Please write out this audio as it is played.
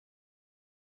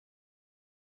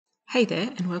Hey there,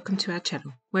 and welcome to our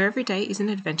channel, where every day is an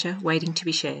adventure waiting to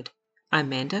be shared. I'm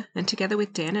Manda, and together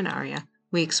with Dan and Aria,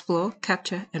 we explore,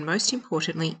 capture, and most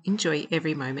importantly, enjoy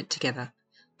every moment together.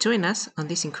 Join us on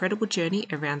this incredible journey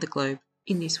around the globe.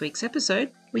 In this week's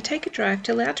episode, we take a drive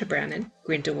to Lauterbrunnen,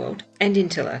 Grindelwald, and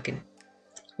Interlaken.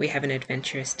 We have an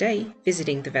adventurous day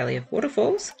visiting the Valley of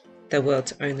Waterfalls, the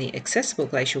world's only accessible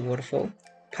glacial waterfall,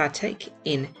 partake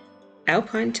in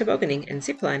alpine tobogganing and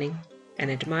ziplining, and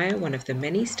admire one of the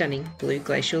many stunning blue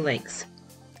glacial lakes.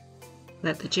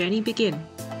 Let the journey begin.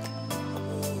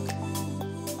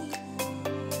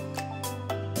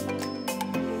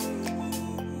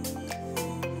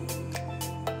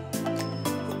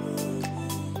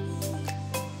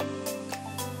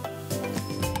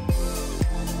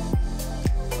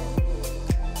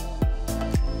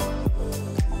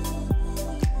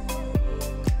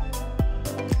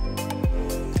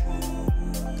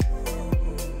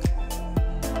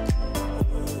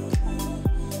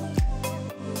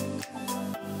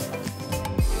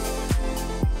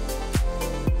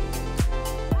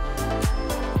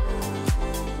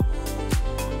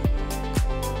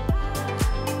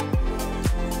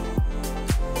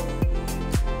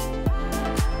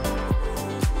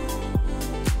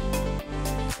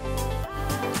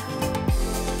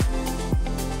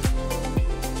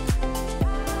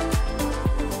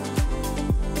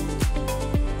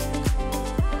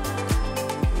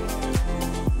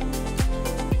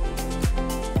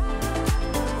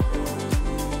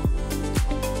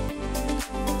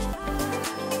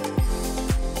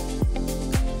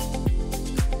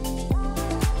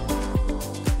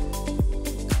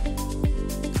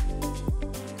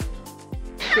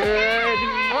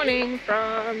 Good morning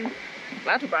from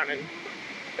Lauterbrunnen.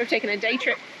 We've taken a day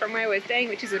trip from where we're staying,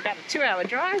 which is about a 2-hour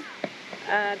drive,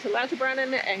 to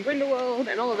Lauterbrunnen and Grindelwald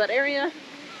and all of that area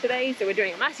today. So we're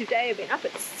doing a massive day. We've been up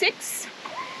at 6,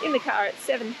 in the car at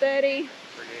 7:30,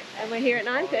 and we're here at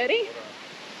 9:30.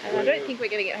 And I don't think we're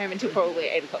going to get home until probably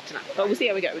 8 o'clock tonight. But we'll see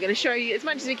how we go. We're going to show you as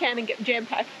much as we can and get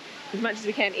jam-packed as much as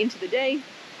we can into the day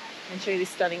and show you this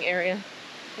stunning area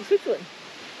of Switzerland.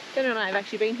 Ben and I have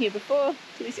actually been here before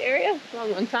to this area a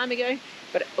long time ago,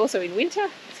 but also in winter,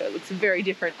 so it looks very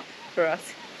different for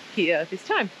us here this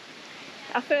time.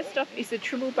 Our first stop is the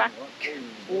Trümmelbach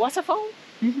Waterfall,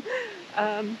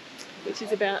 which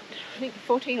is about, I think,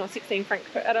 14 or 16 francs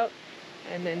per adult,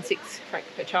 and then 6 francs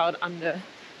per child under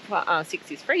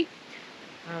 6 is free.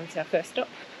 It's our first stop.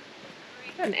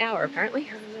 About an hour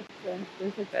apparently,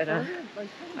 but I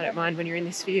don't mind when you're in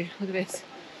this view. Look at this.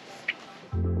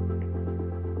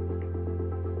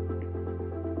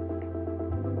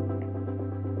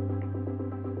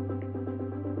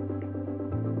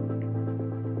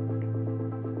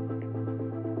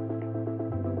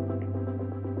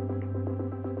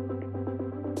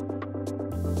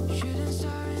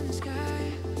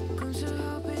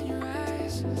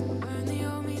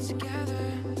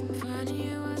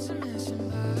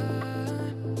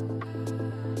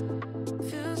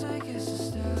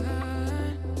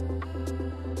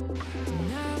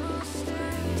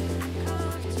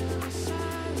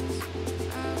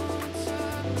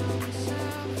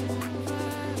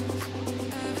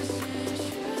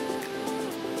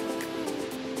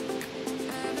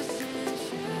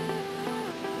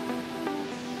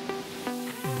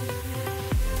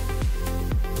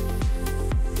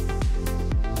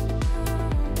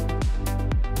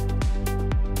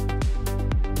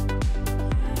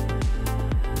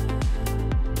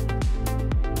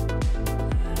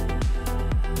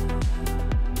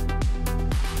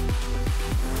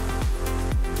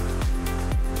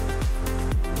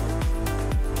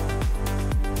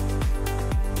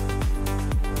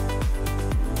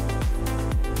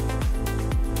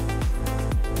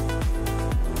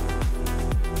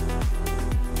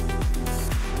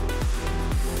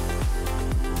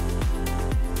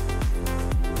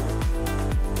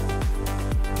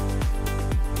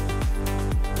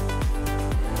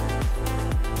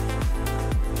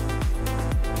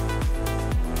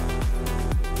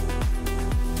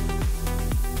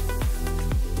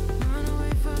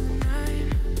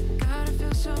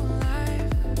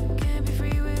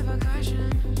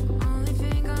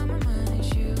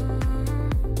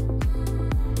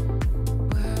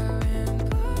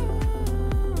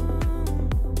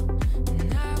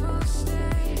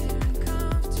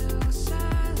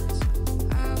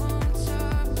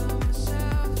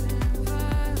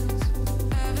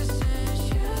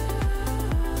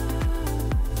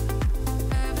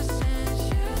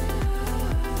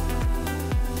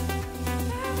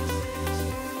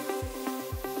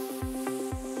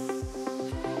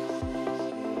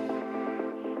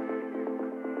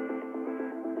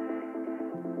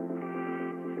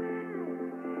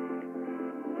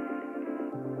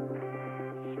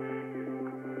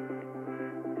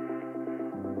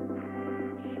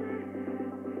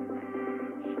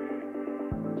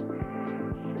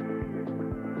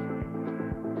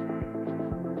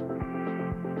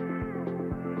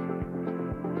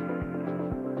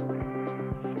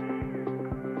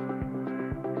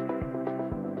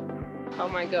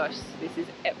 my gosh, this is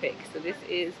epic. So this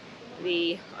is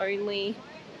the only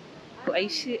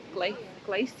glacial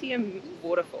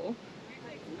waterfall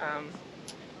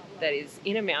that is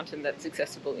in a mountain that's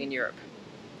accessible in Europe.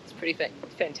 It's pretty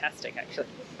fantastic, actually.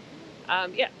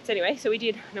 Yeah, so anyway, so we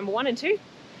did number 1 and 2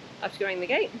 after going the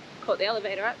gate, caught the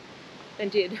elevator up, then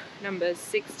did numbers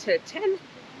 6 to 10,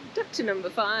 ducked to number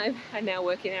 5, and now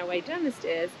working our way down the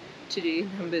stairs to do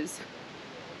numbers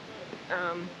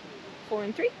 4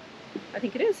 and 3, I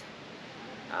think it is.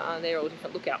 They're all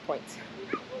different lookout points.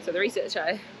 So the research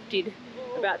I did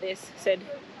about this said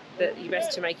that you're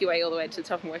best to make your way all the way to the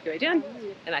top and work your way down,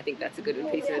 and I think that's a good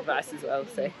piece of advice as well.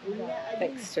 So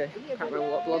thanks to, I can't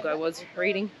remember what blog I was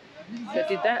reading that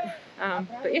did that,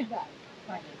 but yeah,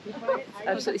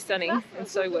 absolutely stunning and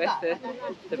so worth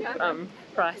the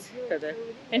price for the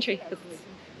entry, because it's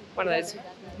one of those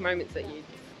moments that you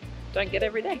don't get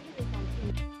every day.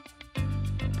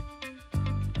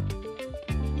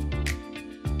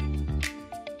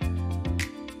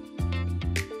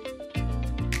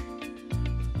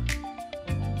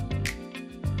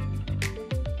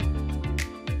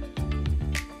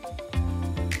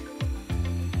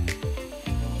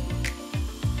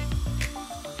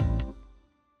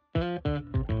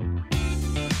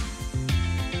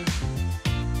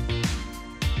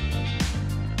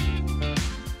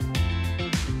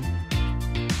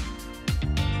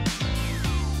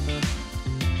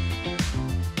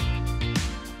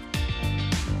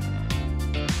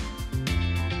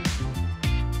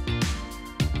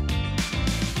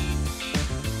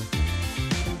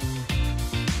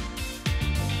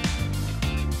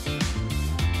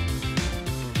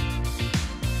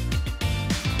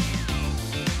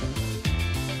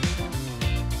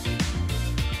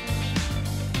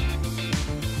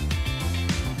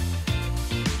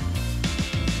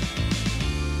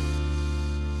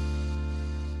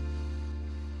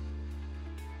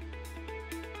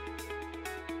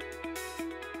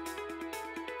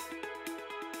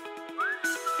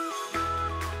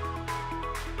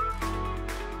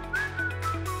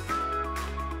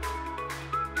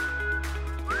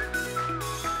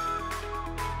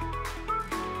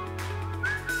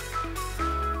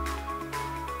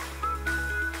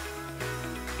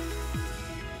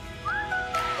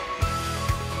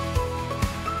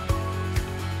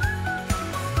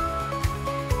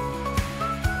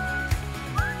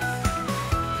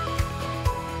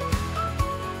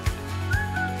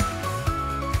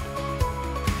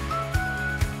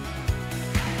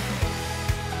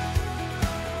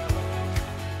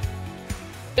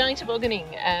 Going tobogganing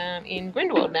in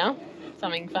Grindelwald now.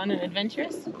 Something fun and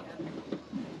adventurous.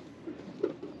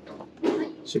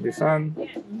 Should be fun.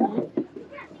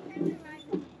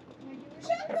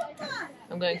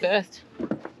 I'm going first.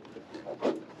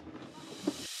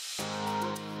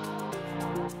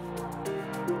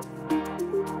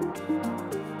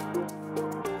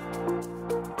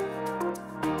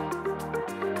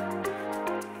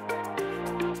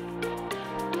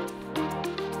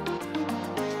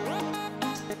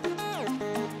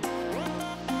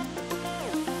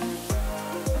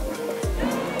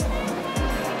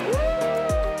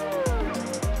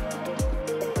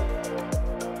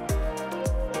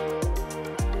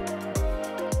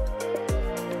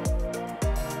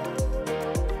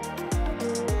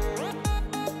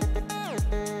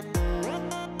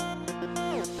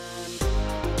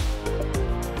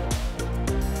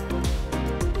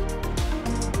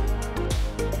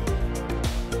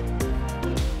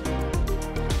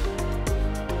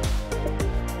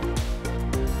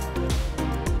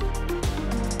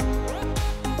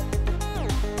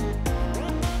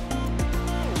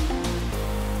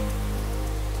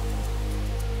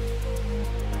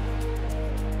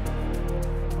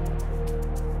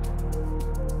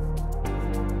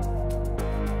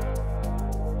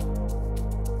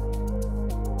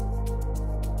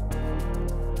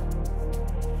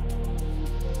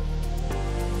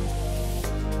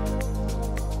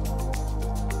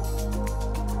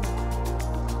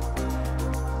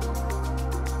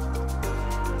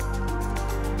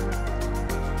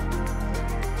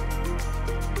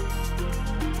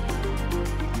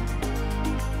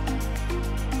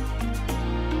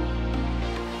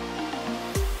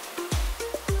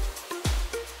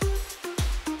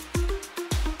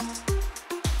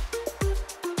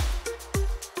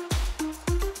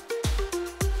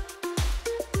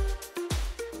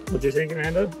 What do you think,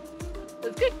 Amanda?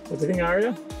 That's good. What do you think,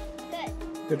 Aria?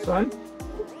 Good. Good fun?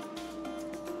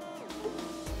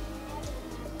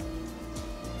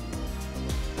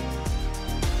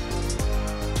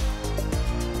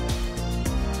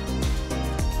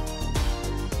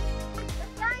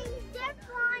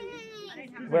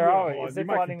 Where are we? Is You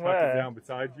might ziplining can tuck it where? down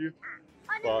beside you.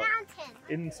 On a But- mountain.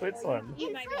 In Switzerland.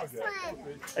 In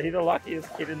Switzerland. Are you the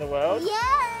luckiest kid in the world? Yeah.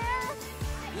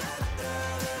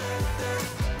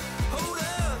 Hold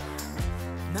up,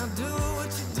 now do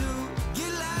what you do.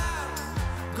 Get loud,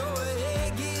 go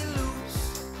ahead, get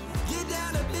loose. Get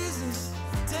down to business,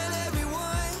 tell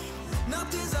everyone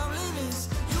nothing's off limits.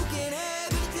 You can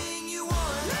have anything you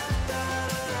want.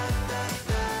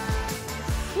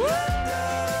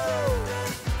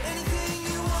 Anything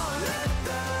you want.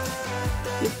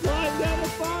 You're flying down the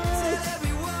forest! Tell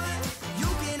everyone you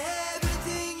can have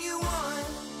anything you want.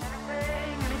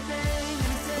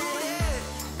 Do that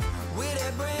with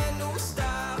that brand new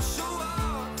style. Show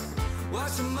off,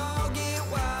 watch them all get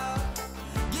wild.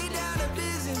 Get down to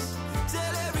business,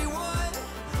 tell everyone,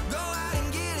 go out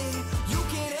and get it. You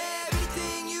can have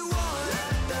anything you want.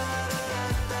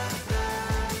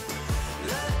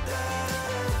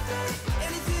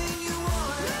 Anything you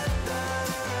want.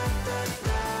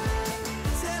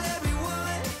 Tell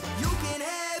everyone you can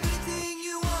have anything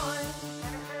you want.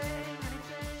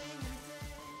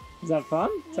 Is that fun?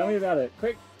 Tell me about it,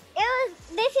 quick.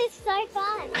 This is so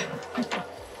fun.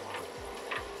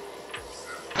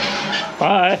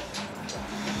 Bye.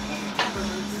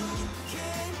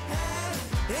 Can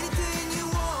have anything you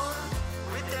want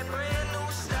with that brand new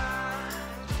style.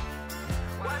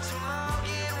 Watch them all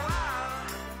get wild.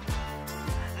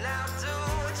 Now do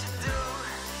what you do.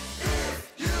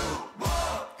 If you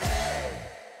want.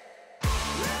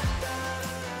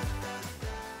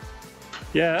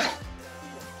 Yeah.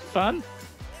 Fun?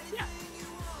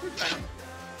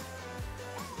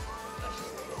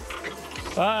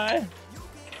 Bye.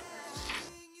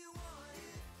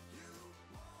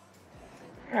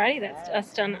 Alrighty, that's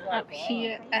us done up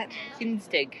here at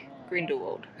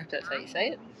Grindelwald. I hope that's how you say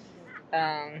it.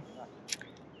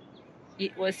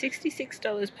 It was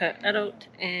 $66 per adult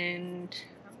and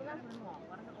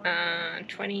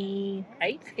 28,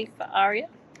 I think, for Aria,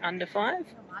 under 5,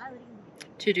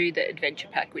 to do the adventure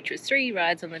pack, which was 3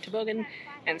 rides on the toboggan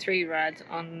and 3 rides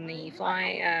on the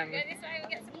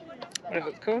whatever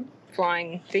it's called,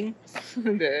 flying thing,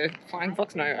 the flying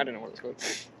fox. No, I don't know what it's called.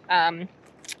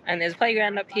 And there's a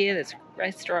playground up here. There's a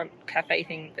restaurant, cafe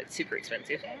thing that's super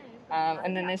expensive.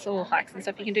 And then there's all hikes and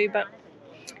stuff you can do. But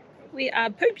we are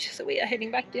pooped, so we are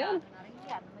heading back down.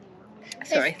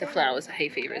 Sorry, the flowers, hay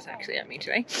fever is actually at me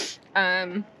today.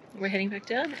 We're heading back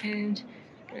down and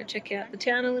we're going to check out the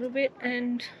town a little bit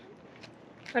and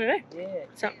I don't know.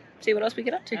 So see what else we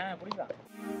get up to.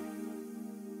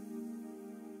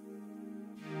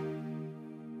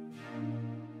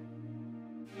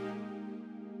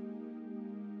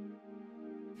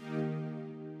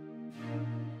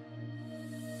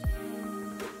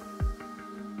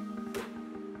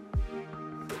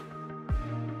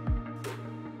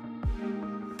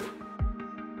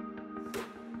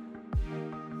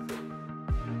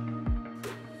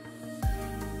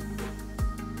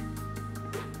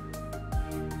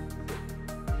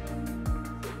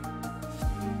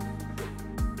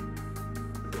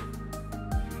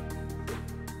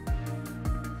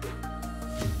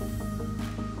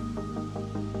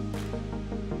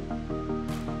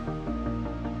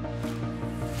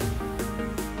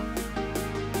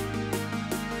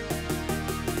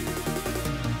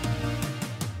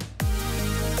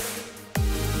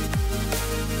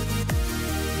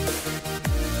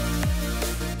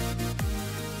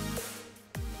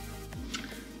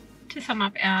 To sum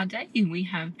up our day, we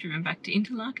have driven back to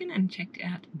Interlaken and checked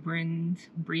out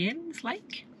Brienz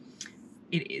Lake.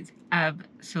 It is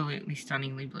absolutely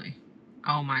stunningly blue.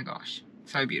 Oh my gosh,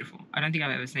 so beautiful. I don't think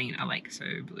I've ever seen a lake so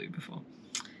blue before.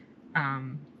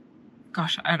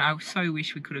 Gosh, and I so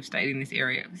wish we could have stayed in this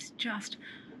area. It was just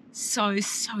so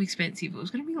expensive. It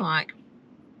was going to be like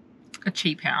a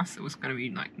cheap house. It was going to be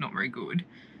like not very good.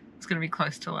 It's going to be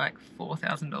close to like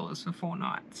 $4,000 for 4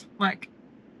 nights. Like,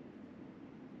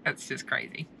 that's just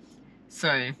crazy.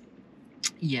 So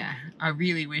yeah, I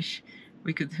really wish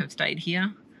we could have stayed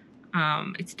here.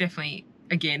 It's definitely,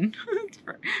 again,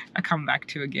 a come back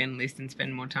to again list and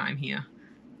spend more time here.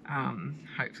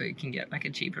 Hopefully we can get like a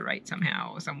cheaper rate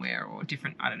somehow or somewhere, or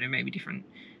different, I don't know, maybe different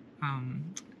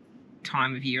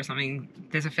time of year or something.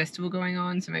 There's a festival going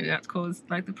on, so maybe that's caused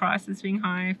like the prices being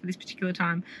high for this particular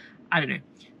time. I don't know,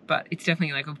 but it's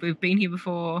definitely like we've been here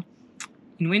before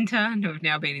in winter and we've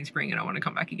now been in spring and I want to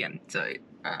come back again. So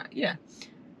yeah,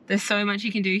 there's so much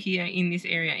you can do here in this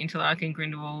area, Interlaken,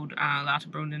 Grindelwald,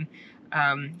 Lauterbrunnen.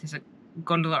 There's a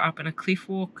gondola up and a cliff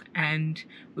walk, and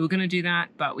we were going to do that,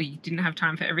 but we didn't have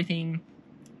time for everything,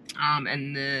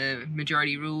 and the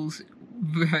majority rules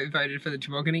voted for the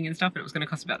tobogganing and stuff, and it was going to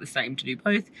cost about the same to do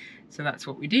both, so that's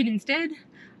what we did instead.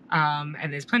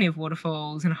 And there's plenty of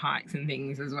waterfalls and hikes and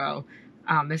things as well.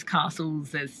 There's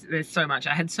castles, there's so much.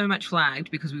 I had so much flagged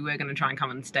because we were going to try and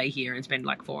come and stay here and spend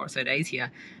like 4 or so days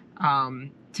here to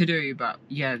do, but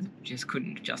yeah, just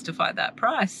couldn't justify that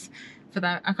price for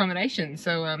that accommodation.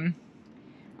 So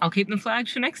I'll keep them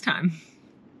flagged for next time.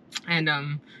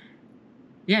 And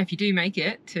yeah, if you do make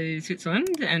it to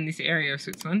Switzerland and this area of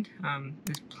Switzerland,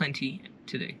 there's plenty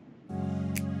to do.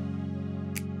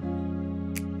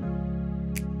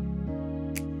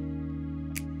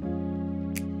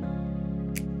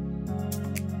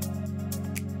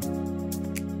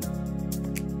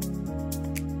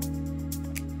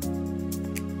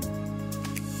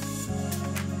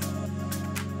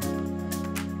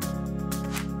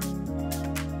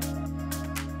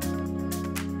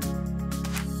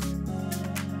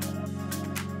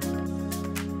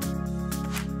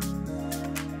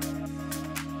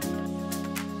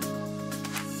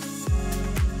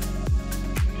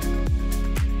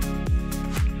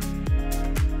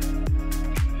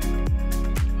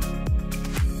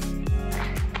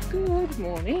 Good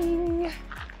morning. Do you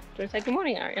want to say good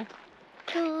morning, Aria?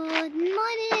 Good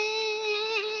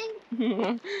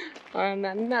morning. On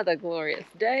another glorious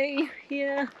day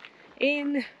here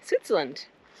in Switzerland.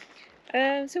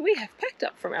 So we have packed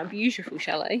up from our beautiful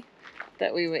chalet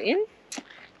that we were in,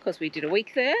 because we did a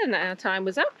week there and our time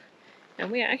was up,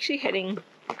 and we are actually heading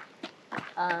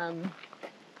to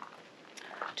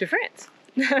France.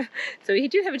 So we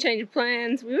do have a change of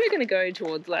plans. We were going to go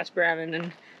towards Lauterbrunnen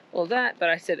and all that, but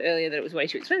I said earlier that it was way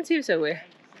too expensive, so we're...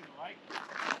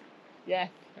 Yeah,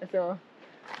 I saw...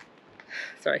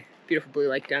 Sorry, beautiful blue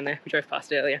lake down there. We drove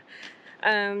past earlier.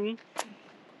 What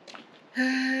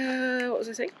was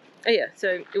I saying? Oh yeah,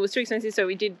 so it was too expensive, so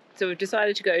we've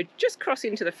decided to go just cross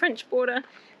into the French border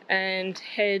and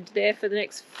head there for the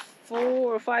next 4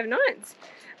 or 5 nights,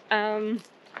 and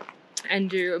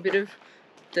do a bit of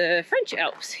the French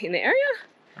Alps in the area.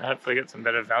 Hopefully get some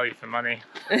better value for money.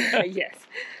 Yes.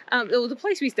 Well, the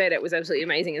place we stayed at was absolutely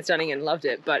amazing and stunning and loved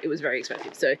it, but it was very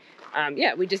expensive. So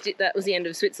yeah, we just did, that was the end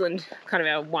of Switzerland, kind of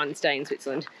our one stay in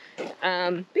Switzerland.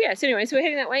 But yeah, so anyway, so we're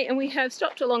heading that way, and we have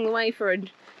stopped along the way for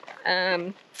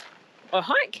a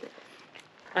hike,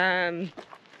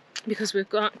 because we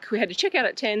had to check out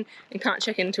at 10 and can't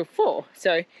check in until 4.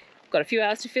 So we've got a few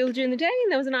hours to fill during the day,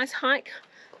 and there was a nice hike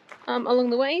along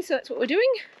the way, so that's what we're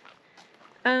doing.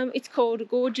 It's called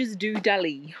Gorges Du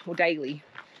Dailley, or Dailley.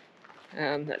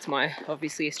 That's my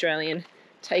obviously Australian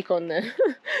take on the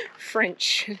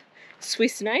French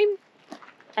Swiss name.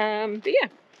 But yeah,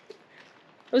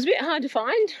 it was a bit hard to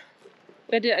find.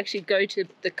 We had to actually go to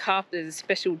there's a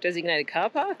special designated car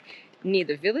park near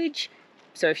the village.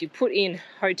 So if you put in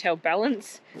Hotel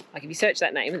Balance, like if you search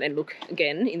that name and then look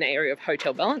again in the area of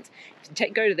Hotel Balance, if you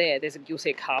go to there, you'll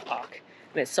see a car park.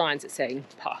 And there's signs that say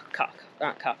car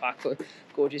park for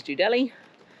Gorges Du Dailley.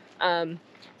 So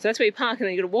that's where you park, and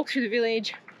then you've got to walk through the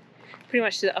village, pretty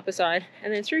much to the upper side,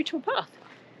 and then through to a path.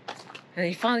 And then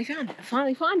you finally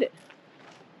find it.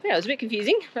 Yeah, it was a bit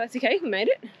confusing, but that's okay, we made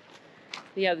it.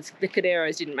 The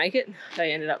Caderos didn't make it,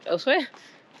 they ended up elsewhere.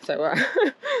 So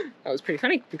that was pretty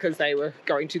funny, because they were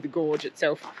going to the gorge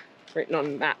itself, written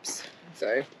on maps.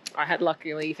 So I had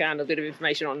luckily found a bit of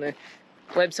information on the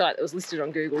website that was listed on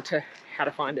Google to how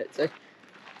to find it. So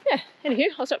yeah,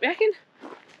 anywho, I'll stop yakking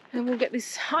and we'll get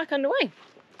this hike underway.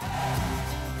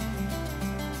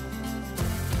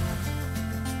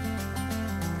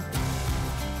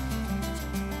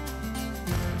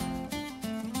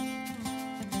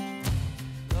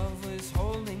 Love was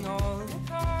holding all the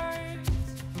cards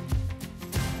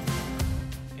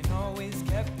and always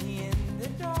kept me in the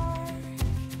dark.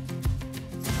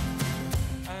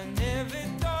 I never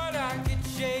thought I could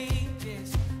shake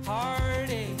this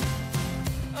heartache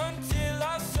until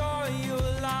I saw your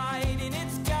light, and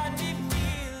it's got me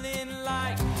feeling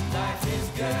like life is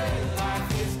good,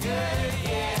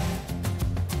 yeah.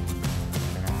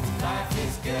 Life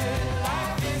is good,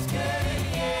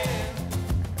 yeah.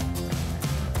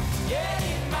 Yeah,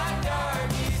 in my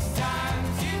darkest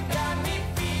times, you got me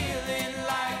feeling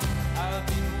like I've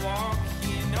been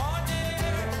walking on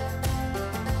air.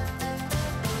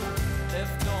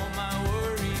 Left all my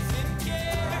worries and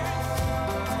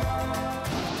cares.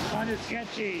 Kind of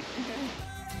sketchy.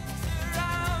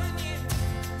 Around you.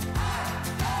 I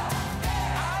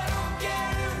don't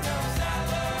care who knows I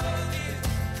love you.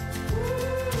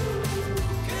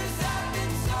 'Cause I've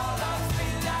been so lost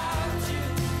without you.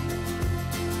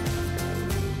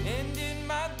 And in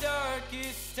my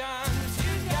darkest times,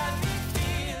 you got me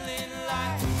feeling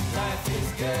like life is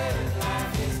good,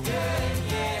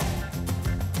 yeah.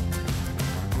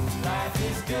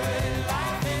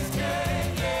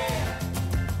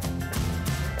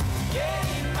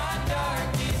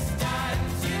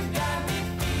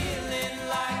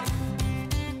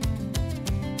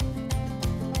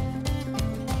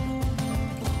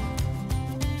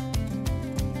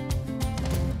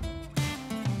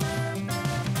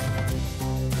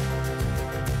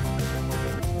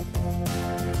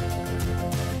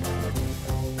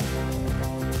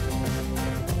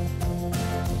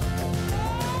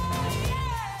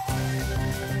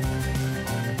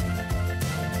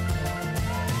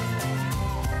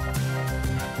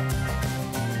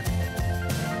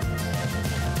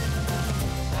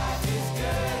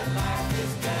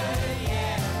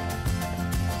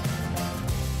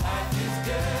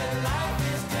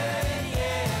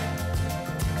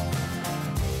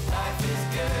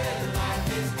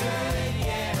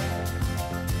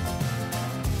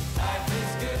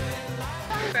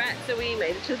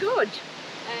 made it to the gorge.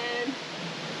 And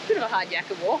a bit of a hard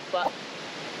yakka walk, but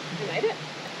we made it.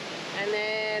 And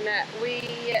then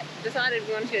we decided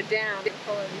we wanted to go down and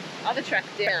follow this other track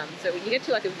down. So when you get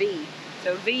to like a V,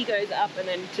 so a V goes up and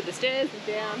then to the stairs and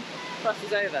down,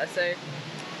 crosses over. So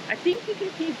I think you can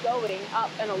keep going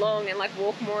up and along and like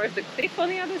walk more of the cliff on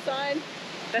the other side.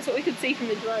 That's what we could see from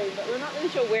the drone, but we're not really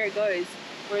sure where it goes.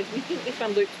 Whereas we think this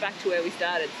one loops back to where we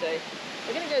started. So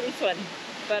we're gonna go this one.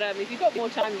 But if you've got more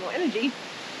time and more energy,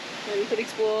 maybe you could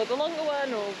explore the longer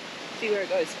one or see where it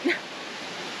goes.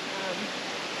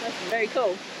 That's very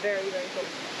cool. Very, very cool.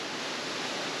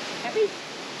 Happy?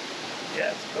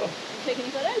 Yeah, it's cool. You take any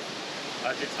photos?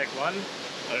 I did take one.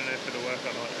 I don't know if it'll work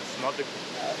or not. It's not the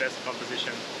best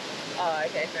composition. Oh,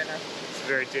 okay, fair enough. It's a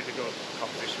very difficult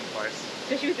composition place.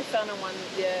 Especially with the sun on one,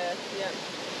 yeah.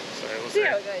 So we'll See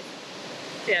how it goes.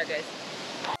 See how it goes.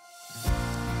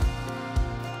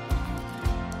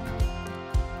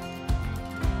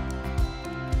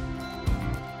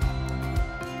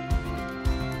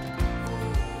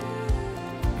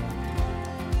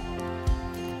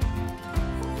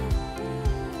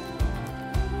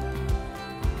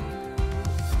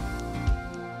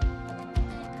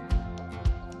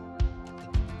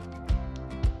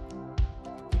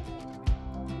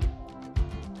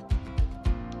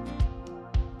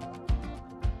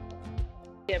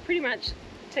 Yeah, pretty much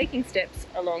taking steps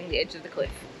along the edge of the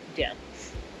cliff down.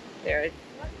 There are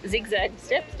zigzag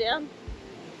steps down,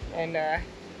 and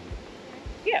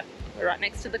yeah, we're right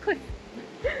next to the cliff,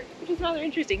 which is rather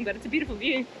interesting, but it's a beautiful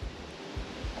view.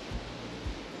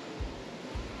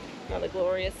 Another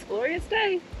glorious, glorious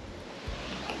day.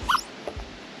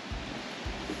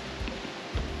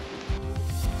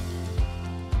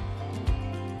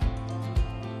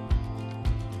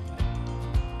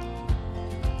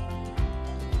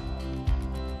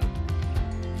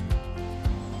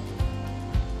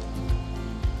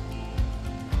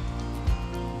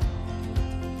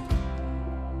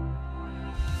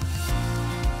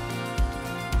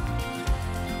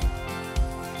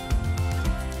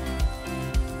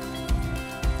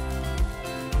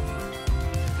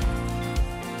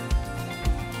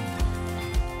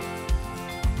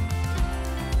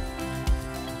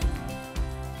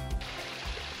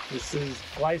 This is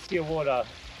glacial water.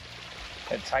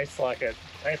 It tastes like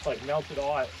melted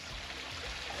ice.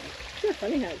 It's so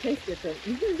funny how it tastes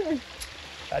different.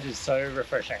 That is so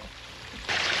refreshing.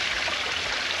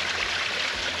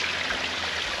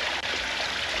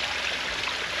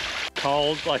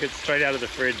 Cold, like it's straight out of the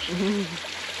fridge.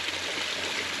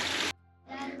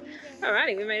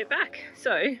 Alrighty, we made it back.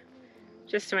 So,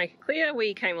 just to make it clear,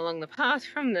 we came along the path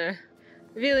from the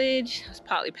village. It was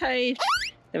partly paved.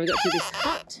 Then we got to this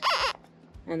hut,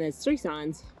 and there's 3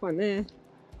 signs. One there,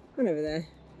 one over there,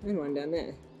 and one down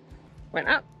there. Went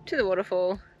up to the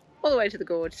waterfall, all the way to the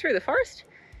gorge, through the forest,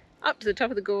 up to the top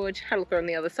of the gorge, had a look on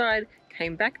the other side,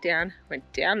 came back down, went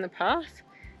down the path,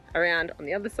 around on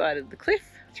the other side of the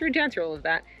cliff, down through all of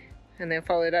that, and then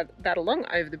followed that along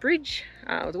over the bridge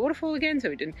with the waterfall again. So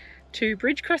we did 2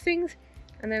 bridge crossings,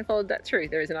 and then followed that through.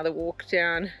 There is another walk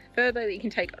down further that you can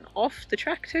take off the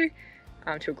track to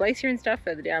a glacier and stuff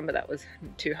further down, but that was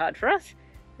too hard for us,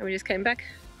 and we just came back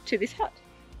to this hut.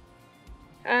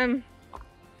 I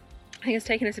think it's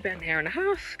taken us about an hour and a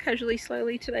half, casually,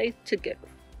 slowly today, to get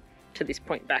to this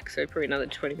point back, so probably another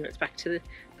 20 minutes back to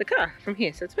the car from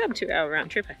here. So it's about a 2-hour round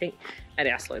trip, I think, at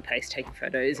our slow pace, taking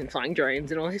photos and flying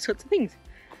drones and all these sorts of things.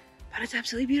 But it's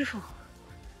absolutely beautiful.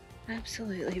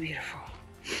 Absolutely beautiful.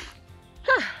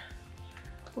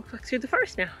 Walk back through the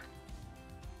forest now.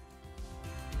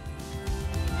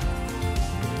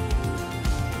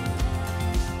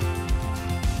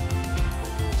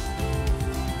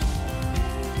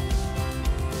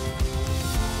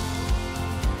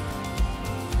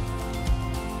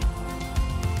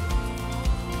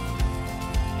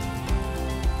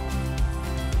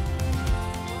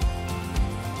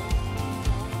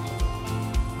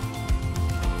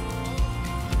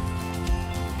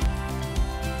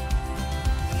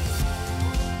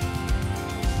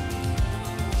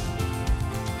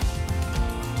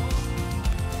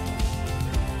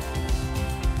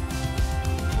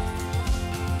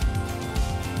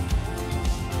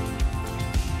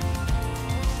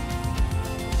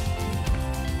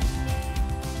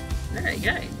 There you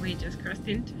go, we just crossed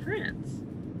into France,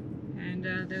 and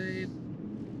the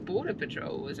border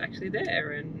patrol was actually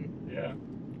there and Yeah.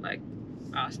 like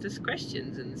asked us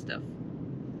questions and stuff.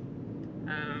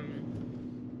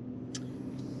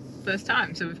 First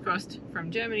time, so we've crossed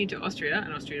from Germany to Austria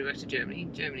and Austria back to Germany,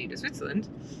 Germany to Switzerland,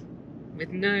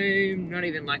 with not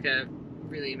even like a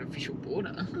really an official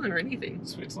border or anything.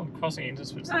 Switzerland, crossing into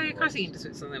Switzerland. Oh, yeah, crossing into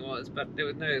Switzerland there was, but there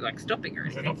was no like stopping or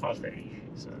They're anything. not far from the EU,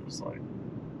 so it was like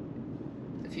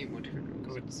A few more different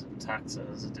rules. goods and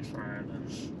taxes are different, and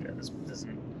yeah,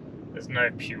 there's no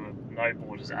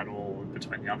borders at all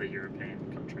between the other European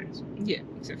countries. Yeah,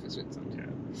 except for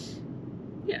Switzerland.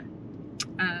 Yeah.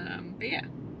 But yeah,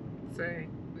 so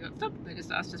we got stopped. They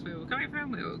just asked us where we were coming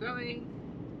from, where we were going,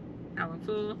 how long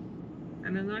for,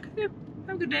 and then they're like, yeah,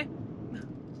 have a good day. Like,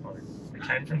 we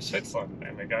came from Switzerland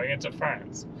and we're going into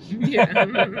France. Yeah,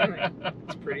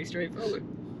 it's pretty straightforward.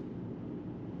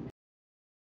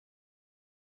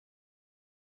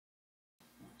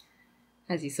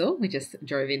 As you saw, we just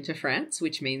drove into France,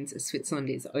 which means Switzerland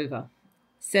is over.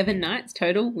 7 nights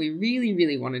total. We really,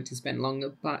 really wanted to spend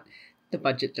longer, but the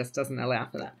budget just doesn't allow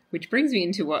for that. Which brings me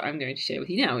into what I'm going to share with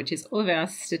you now, which is all of our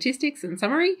statistics and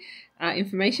summary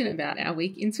information about our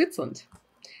week in Switzerland.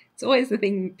 It's always the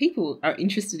thing people are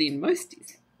interested in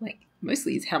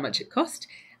mostly is how much it cost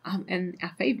and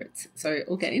our favourites. So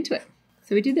we'll get into it.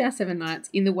 So we did our 7 nights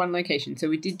in the one location. So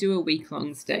we did do a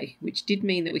week-long stay, which did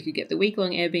mean that we could get the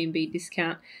week-long Airbnb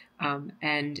discount,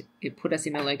 and it put us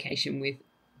in a location with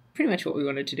pretty much what we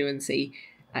wanted to do and see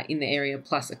in the area,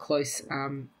 plus a close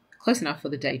enough for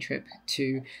the day trip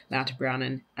to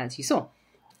Lauterbrunnen, as you saw.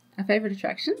 Our favourite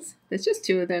attractions? There's just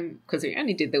 2 of them because we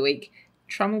only did the week.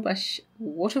 Trümmelbach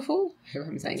Waterfall, I hope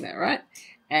I'm saying that right,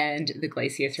 and the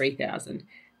Glacier 3000.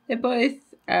 They're both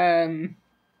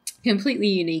completely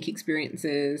unique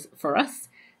experiences for us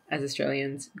as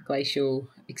Australians, glacial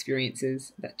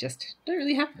experiences that just don't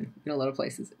really happen in a lot of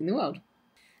places in the world.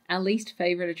 Our least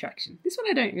favourite attraction. This one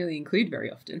I don't really include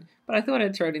very often, but I thought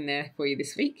I'd throw it in there for you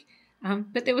this week.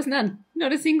 But there was none.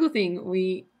 Not a single thing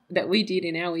that we did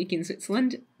in our week in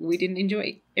Switzerland we didn't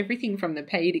enjoy. Everything from the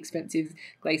paid expensive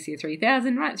Glacier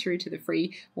 3000 right through to the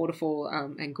free waterfall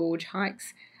and gorge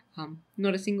hikes.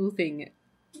 Not a single thing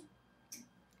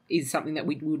is something that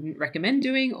we wouldn't recommend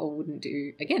doing or wouldn't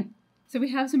do again. So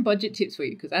we have some budget tips for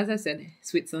you because, as I said,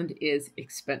 Switzerland is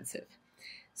expensive.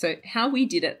 So how we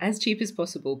did it as cheap as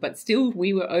possible, but still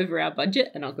we were over our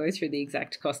budget, and I'll go through the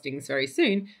exact costings very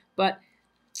soon, but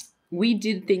we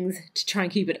did things to try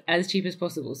and keep it as cheap as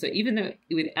possible. So even though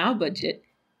with our budget,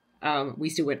 we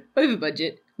still went over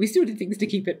budget, we still did things to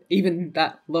keep it even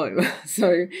that low.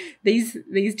 So these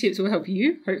tips will help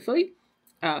you, hopefully,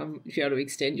 if you're able to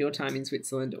extend your time in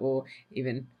Switzerland or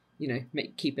even,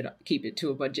 keep it to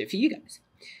a budget for you guys.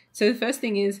 So the first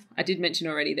thing is, I did mention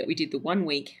already that we did the 1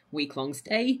 week-long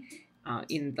stay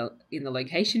in the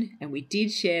location, and we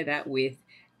did share that with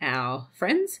our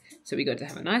friends. So we got to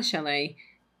have a nice chalet.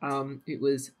 It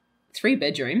was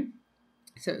 3-bedroom,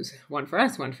 so it was one for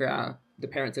us, one for the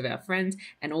parents of our friends,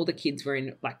 and all the kids were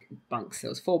in bunks. There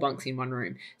was 4 bunks in one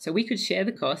room, so we could share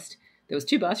the cost. There was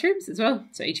 2 bathrooms as well,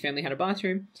 so each family had a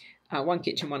bathroom, 1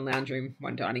 kitchen, 1 lounge room,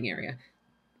 1 dining area.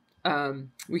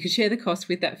 We could share the cost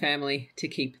with that family to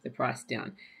keep the price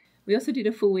down. We also did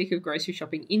a full week of grocery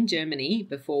shopping in Germany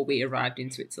before we arrived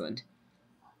in Switzerland.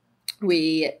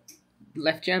 We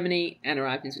left Germany and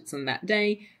arrived in Switzerland that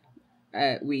day.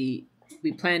 We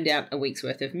planned out a week's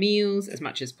worth of meals as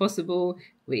much as possible.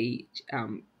 We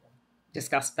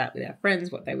discussed that with our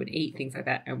friends, what they would eat, things like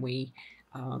that, and we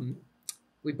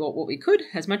bought what we could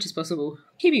as much as possible,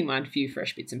 keeping in mind a few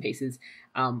fresh bits and pieces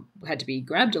had to be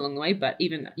grabbed along the way, but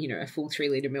even a full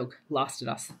 3-litre milk lasted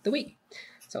us the week.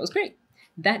 So it was great.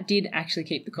 That did actually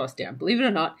keep the cost down. Believe it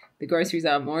or not, the groceries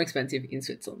are more expensive in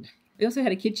Switzerland. We also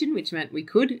had a kitchen, which meant we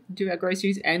could do our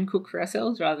groceries and cook for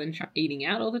ourselves rather than eating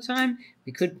out all the time.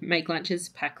 We could make lunches,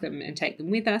 pack them and take them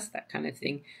with us, that kind of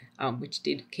thing, which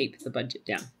did keep the budget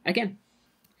down. Again,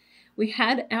 we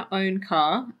had our own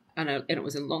car, and it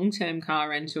was a long-term car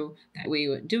rental that we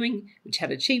were doing, which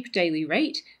had a cheap daily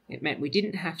rate. It meant we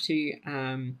didn't have to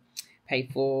pay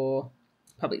for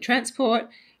public transport.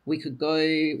 We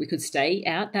could stay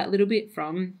out that little bit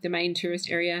from the main tourist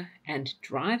area and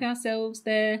drive ourselves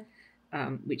there,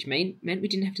 which meant we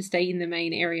didn't have to stay in the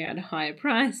main area at a higher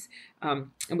price, and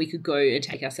we could go and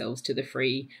take ourselves to the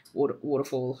free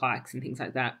waterfall hikes and things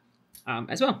like that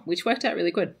as well, which worked out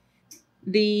really good.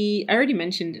 I already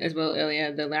mentioned as well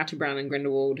earlier the Lauterbrunnen and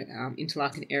Grindelwald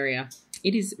Interlaken area.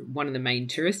 It is one of the main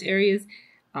tourist areas.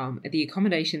 The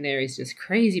accommodation there is just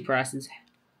crazy prices.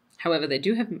 However, they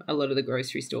do have a lot of the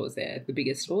grocery stores there, the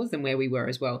bigger stores than where we were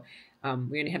as well.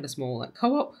 We only had a small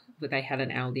co-op, but they had an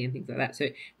Aldi and things like that. So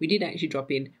we did actually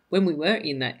drop in when we were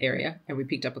in that area, and we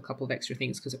picked up a couple of extra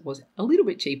things because it was a little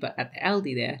bit cheaper at the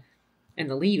Aldi there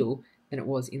and the Lidl than it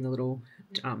was in the little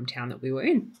town that we were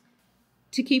in.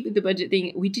 To keep with the budget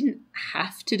thing, we didn't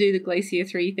have to do the Glacier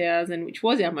 3000, which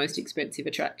was our most expensive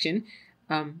attraction.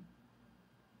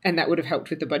 And that would have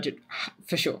helped with the budget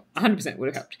for sure. 100% would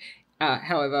have helped.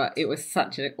 However, it was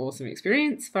such an awesome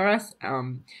experience for us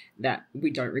that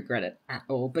we don't regret it at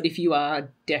all. But if you are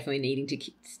definitely needing to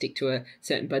stick to a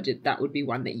certain budget, that would be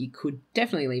one that you could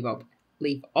definitely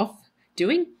leave off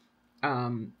doing.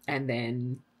 And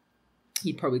then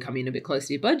you'd probably come in a bit close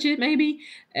to your budget maybe.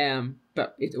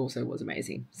 But it also was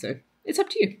amazing. So it's up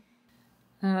to you.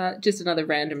 Just another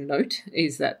random note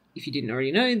is that if you didn't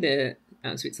already know,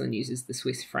 Switzerland uses the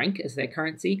Swiss franc as their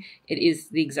currency. It is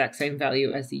the exact same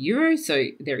value as the euro, so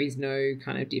there is no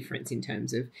kind of difference in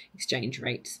terms of exchange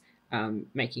rates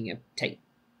taking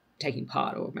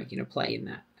part or making a play in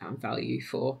that value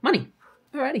for money.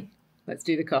 Alrighty, let's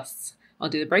do the costs. I'll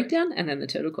do the breakdown and then the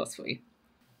total cost for you.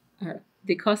 Alright,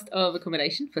 the cost of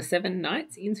accommodation for 7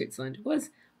 nights in Switzerland was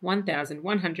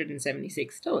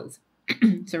 $1,176.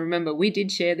 So remember, we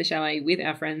did share the chalet with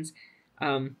our friends.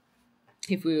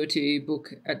 If we were to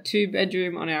book a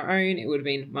 2-bedroom on our own, it would have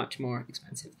been much more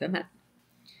expensive than that.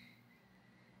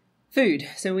 Food.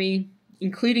 So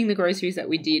including the groceries that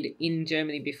we did in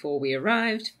Germany before we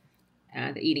arrived,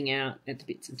 the eating out at the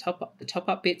bits and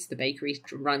top-up bits, the bakery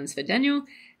runs for Daniel,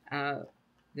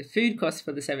 the food cost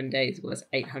for the 7 days was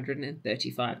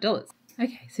 $835.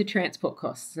 Okay, so transport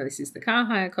costs. So this is the car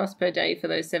hire cost per day for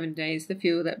those 7 days, the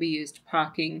fuel that we used,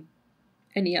 parking,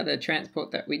 any other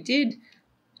transport that we did.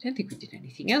 I don't think we did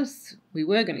anything else. We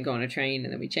were going to go on a train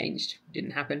and then we changed. It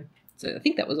didn't happen. So I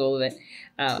think that was all of it.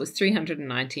 It was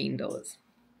 $319.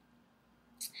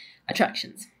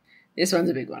 Attractions. This one's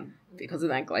a big one because of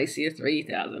that Glacier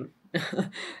 3000.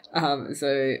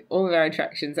 So all of our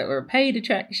attractions that were paid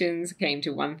attractions came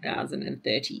to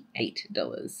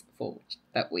 $1,038 for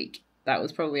that week. That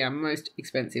was probably our most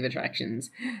expensive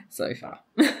attractions so far.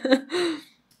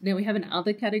 Now we have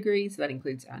another category, so that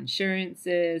includes our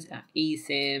insurances, our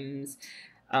eSIMs,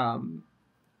 I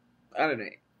don't know,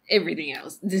 everything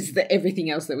else. This is everything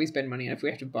else that we spend money on. If we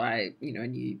have to buy, a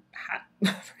new hat,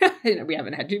 we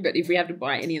haven't had to, but if we have to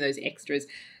buy any of those extras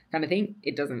kind of thing,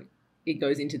 it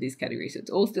goes into this category. So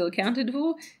it's all still accounted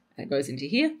for, and it goes into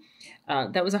here.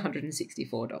 That was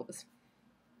 $164.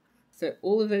 So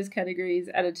all of those categories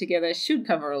added together should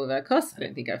cover all of our costs. I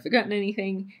don't think I've forgotten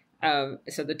anything.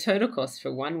 So the total cost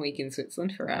for 1 week in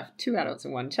Switzerland for our 2 adults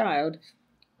and 1 child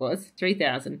was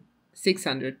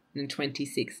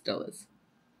 $3,626.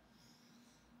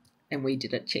 And we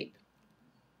did it cheap.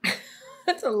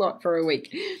 That's a lot for a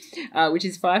week, which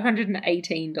is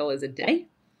 $518 a day.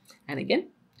 And again,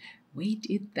 we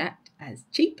did that as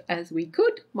cheap as we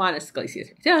could, minus Glacier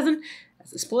 3000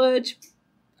 as a splurge.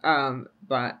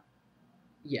 But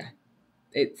yeah,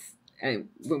 and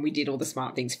when we did all the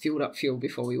smart things, filled up fuel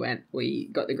before we went, we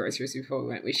got the groceries before we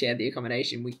went, we shared the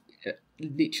accommodation, we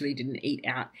literally didn't eat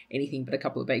out anything but a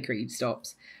couple of bakery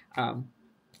stops.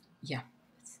 Yeah,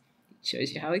 it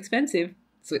shows you how expensive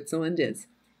Switzerland is.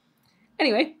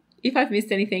 Anyway, if I've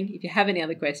missed anything, if you have any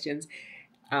other questions,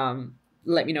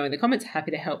 let me know in the comments.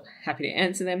 Happy to help, happy to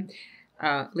answer them.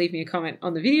 Leave me a comment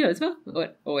on the video as well.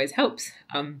 It always helps.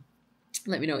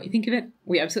 Let me know what you think of it.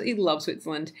 We absolutely love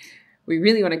Switzerland. We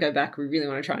really want to go back. We really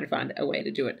want to try and find a way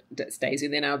to do it that stays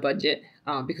within our budget,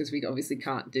 because we obviously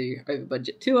can't do over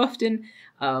budget too often.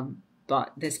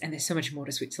 But there's so much more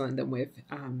to Switzerland than we've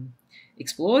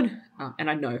explored.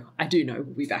 And I do know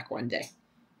we'll be back one day.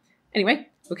 Anyway,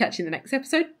 we'll catch you in the next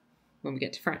episode when we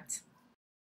get to France.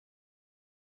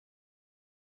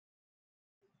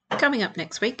 Coming up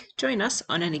next week, join us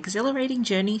on an exhilarating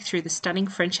journey through the stunning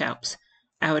French Alps.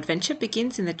 Our adventure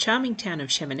begins in the charming town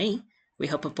of Chamonix. We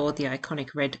hop aboard the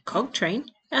iconic red cog train,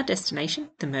 our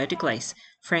destination, the Mer de Glace,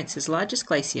 France's largest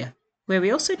glacier, where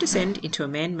we also descend into a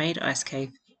man-made ice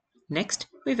cave. Next,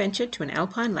 we venture to an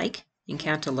alpine lake,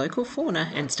 encounter local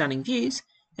fauna and stunning views,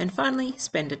 and finally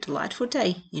spend a delightful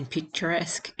day in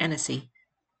picturesque Annecy.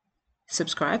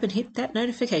 Subscribe and hit that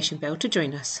notification bell to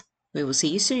join us. We will see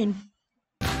you soon.